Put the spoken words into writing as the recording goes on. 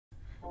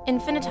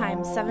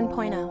InfiniTime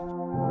 7.0.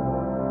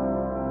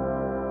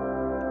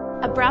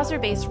 A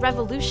browser-based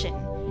revolution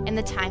in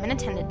the time and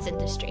attendance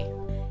industry.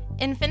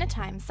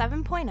 InfiniTime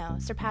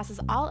 7.0 surpasses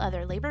all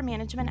other labor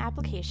management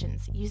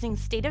applications using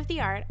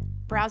state-of-the-art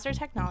browser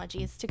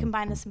technologies to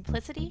combine the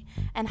simplicity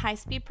and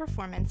high-speed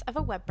performance of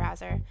a web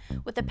browser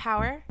with the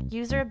power,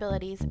 user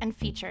abilities, and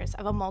features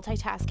of a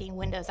multitasking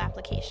Windows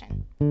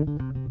application.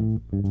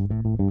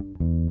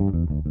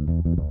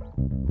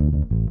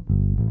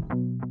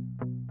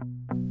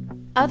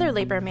 Other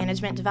labor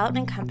management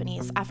development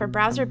companies offer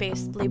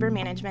browser-based labor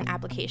management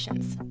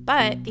applications,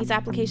 but these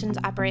applications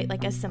operate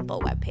like a simple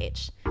web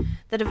page.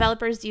 The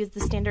developers used the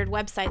standard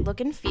website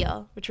look and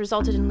feel, which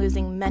resulted in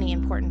losing many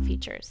important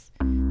features.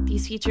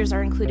 These features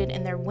are included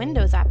in their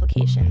Windows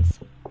applications,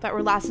 but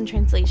were lost in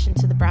translation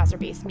to the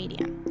browser-based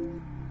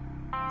medium.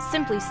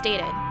 Simply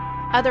stated,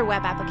 other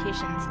web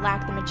applications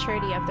lack the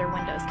maturity of their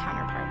Windows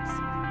counterparts.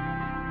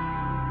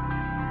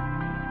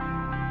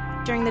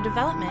 During the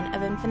development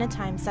of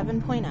InfiniTime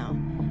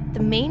 7.0, the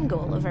main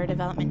goal of our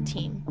development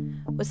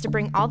team was to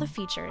bring all the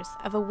features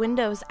of a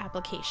Windows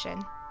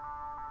application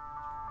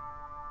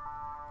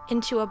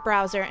into a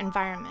browser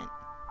environment.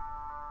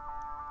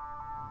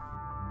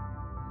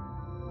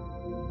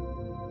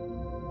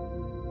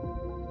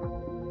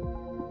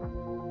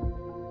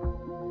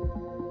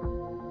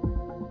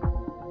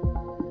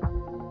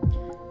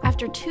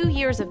 After 2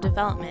 years of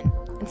development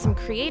and some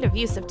creative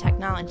use of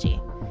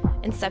technology,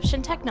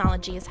 Inception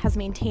Technologies has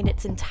maintained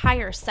its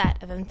entire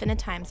set of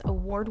InfiniTime's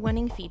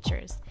award-winning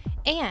features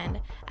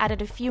and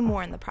added a few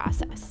more in the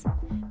process,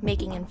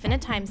 making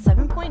InfiniTime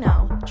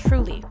 7.0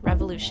 truly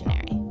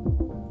revolutionary.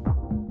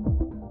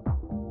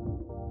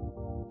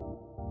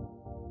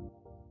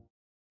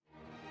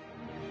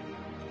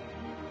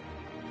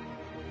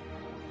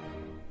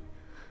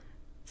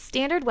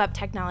 Standard web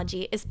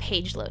technology is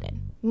page-loaded,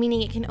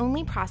 meaning it can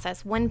only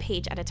process one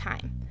page at a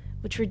time,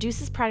 which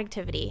reduces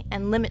productivity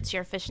and limits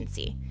your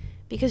efficiency,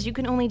 because you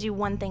can only do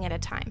one thing at a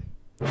time.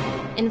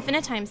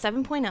 InfiniTime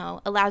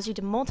 7.0 allows you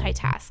to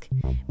multitask,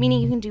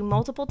 meaning you can do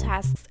multiple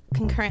tasks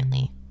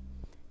concurrently.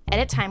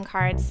 Edit time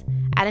cards,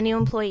 add a new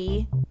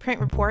employee, print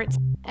reports,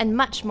 and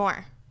much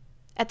more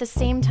at the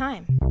same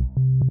time.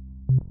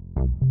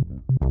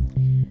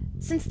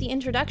 Since the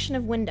introduction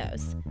of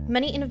Windows,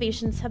 many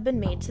innovations have been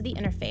made to the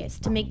interface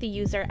to make the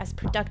user as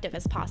productive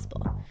as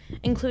possible,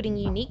 including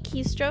unique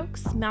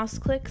keystrokes, mouse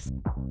clicks,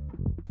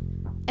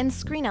 and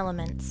screen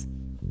elements.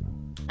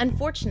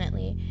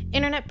 Unfortunately,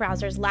 internet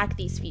browsers lack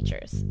these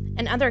features,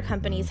 and other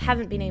companies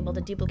haven't been able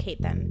to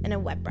duplicate them in a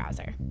web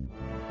browser.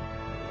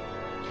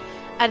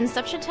 At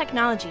Inception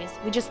Technologies,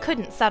 we just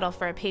couldn't settle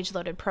for a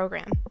page-loaded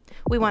program.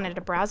 We wanted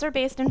a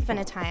browser-based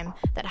InfiniTime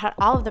that had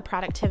all of the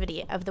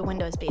productivity of the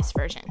Windows-based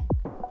version.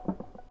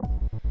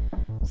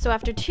 So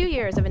after 2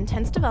 years of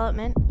intense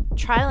development,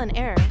 trial and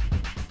error,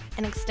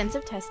 and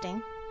extensive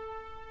testing,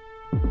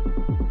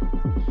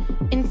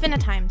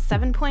 InfiniTime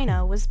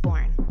 7.0 was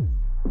born.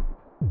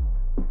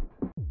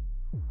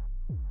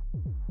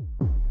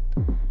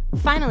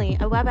 Finally,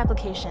 a web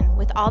application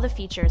with all the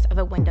features of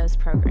a Windows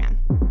program.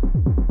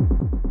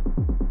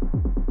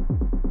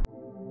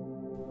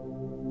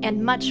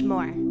 And much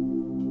more.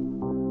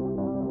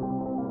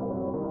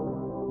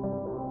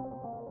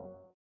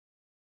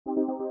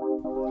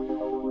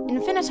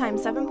 InfiniTime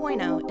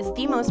 7.0 is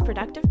the most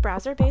productive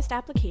browser-based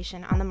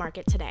application on the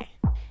market today.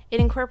 It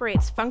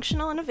incorporates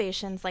functional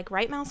innovations like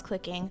right mouse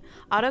clicking,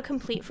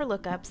 autocomplete for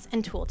lookups,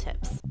 and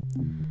tooltips.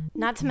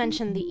 Not to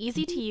mention the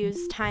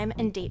easy-to-use time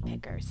and date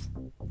pickers.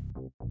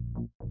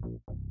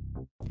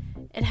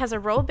 It has a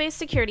role-based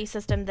security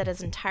system that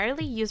is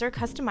entirely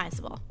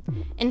user-customizable.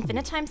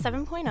 InfiniTime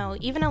 7.0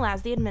 even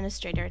allows the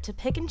administrator to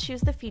pick and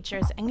choose the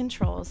features and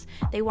controls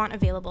they want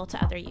available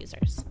to other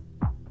users.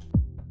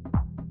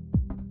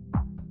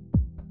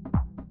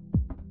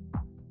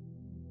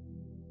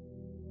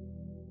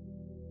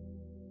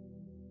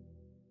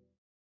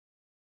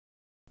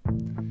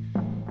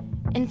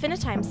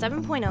 InfiniTime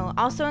 7.0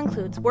 also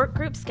includes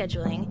workgroup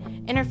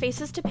scheduling,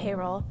 interfaces to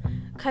payroll,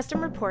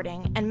 custom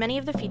reporting, and many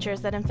of the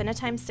features that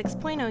InfiniTime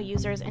 6.0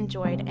 users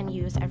enjoyed and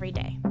use every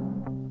day.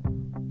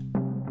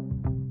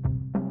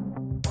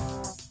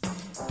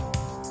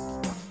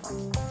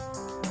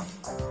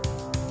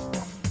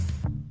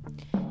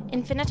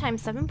 InfiniTime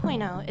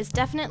 7.0 is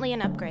definitely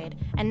an upgrade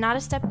and not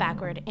a step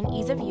backward in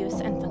ease of use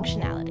and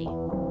functionality.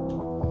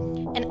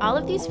 And all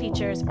of these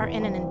features are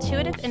in an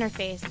intuitive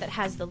interface that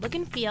has the look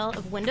and feel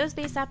of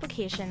Windows-based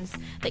applications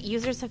that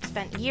users have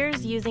spent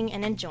years using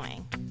and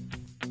enjoying.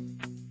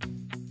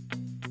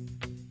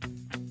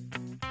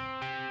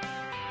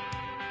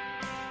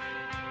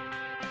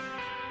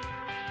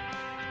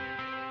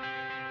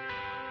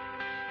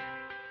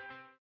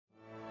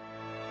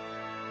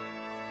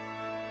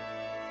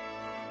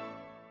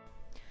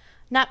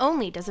 Not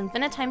only does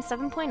InfiniTime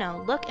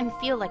 7.0 look and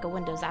feel like a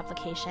Windows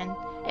application,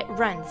 it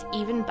runs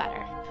even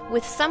better.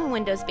 With some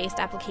Windows-based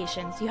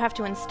applications, you have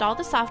to install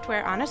the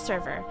software on a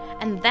server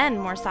and then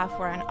more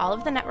software on all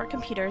of the network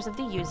computers of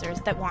the users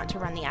that want to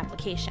run the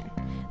application.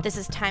 This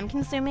is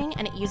time-consuming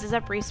and it uses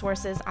up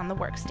resources on the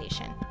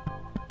workstation.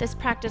 This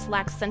practice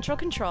lacks central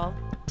control,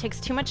 takes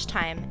too much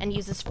time, and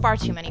uses far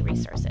too many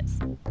resources.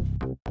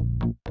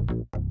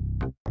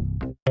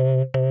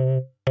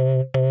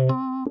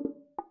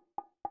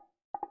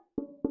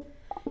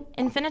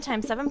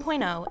 InfiniTime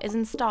 7.0 is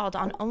installed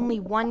on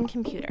only one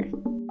computer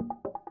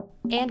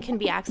and can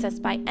be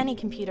accessed by any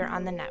computer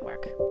on the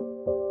network.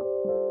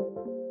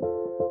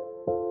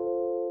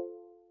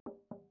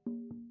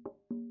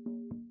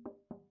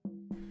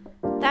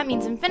 That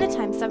means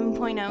InfiniTime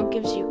 7.0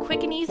 gives you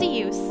quick and easy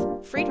use,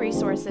 freed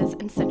resources,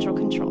 and central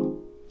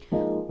control.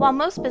 While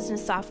most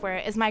business software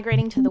is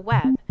migrating to the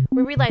web,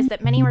 we realize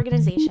that many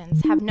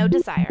organizations have no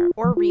desire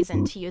or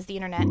reason to use the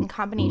internet in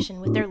combination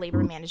with their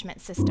labor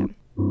management system.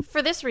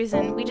 For this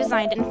reason, we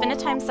designed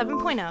InfiniTime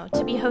 7.0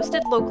 to be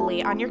hosted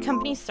locally on your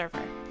company's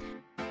server.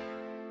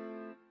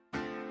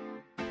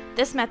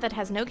 This method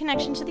has no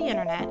connection to the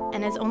internet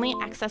and is only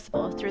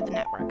accessible through the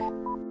network.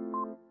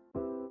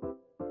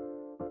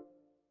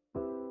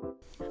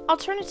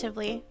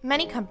 Alternatively,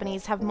 many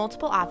companies have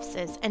multiple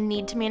offices and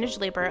need to manage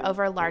labor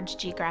over a large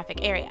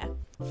geographic area.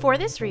 For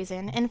this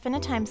reason,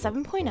 InfiniTime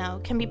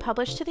 7.0 can be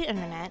published to the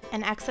internet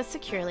and accessed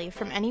securely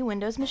from any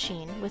Windows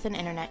machine with an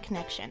internet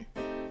connection.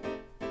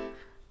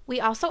 We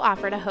also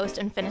offer to host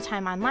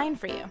InfiniTime online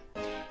for you.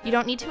 You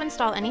don't need to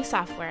install any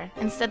software.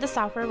 Instead, the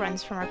software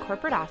runs from our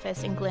corporate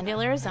office in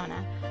Glendale,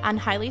 Arizona, on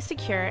highly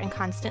secure and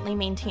constantly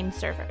maintained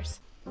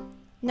servers.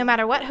 No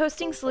matter what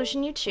hosting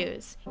solution you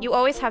choose, you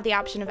always have the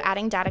option of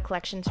adding data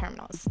collection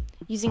terminals.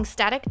 Using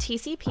static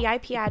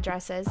TCP/IP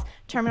addresses,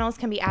 terminals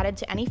can be added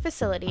to any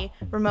facility,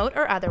 remote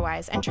or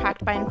otherwise, and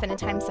tracked by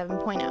InfiniTime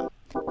 7.0.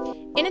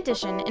 In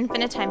addition,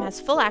 InfiniTime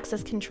has full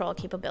access control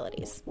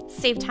capabilities.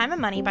 Save time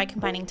and money by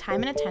combining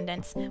time and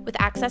attendance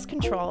with access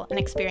control and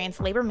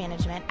experience labor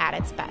management at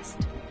its best.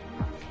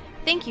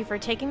 Thank you for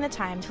taking the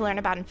time to learn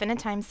about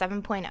InfiniTime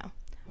 7.0.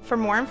 For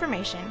more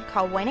information,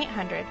 call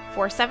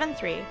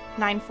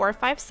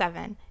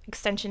 1-800-473-9457,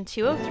 extension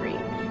 203,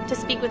 to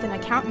speak with an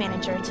account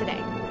manager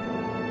today.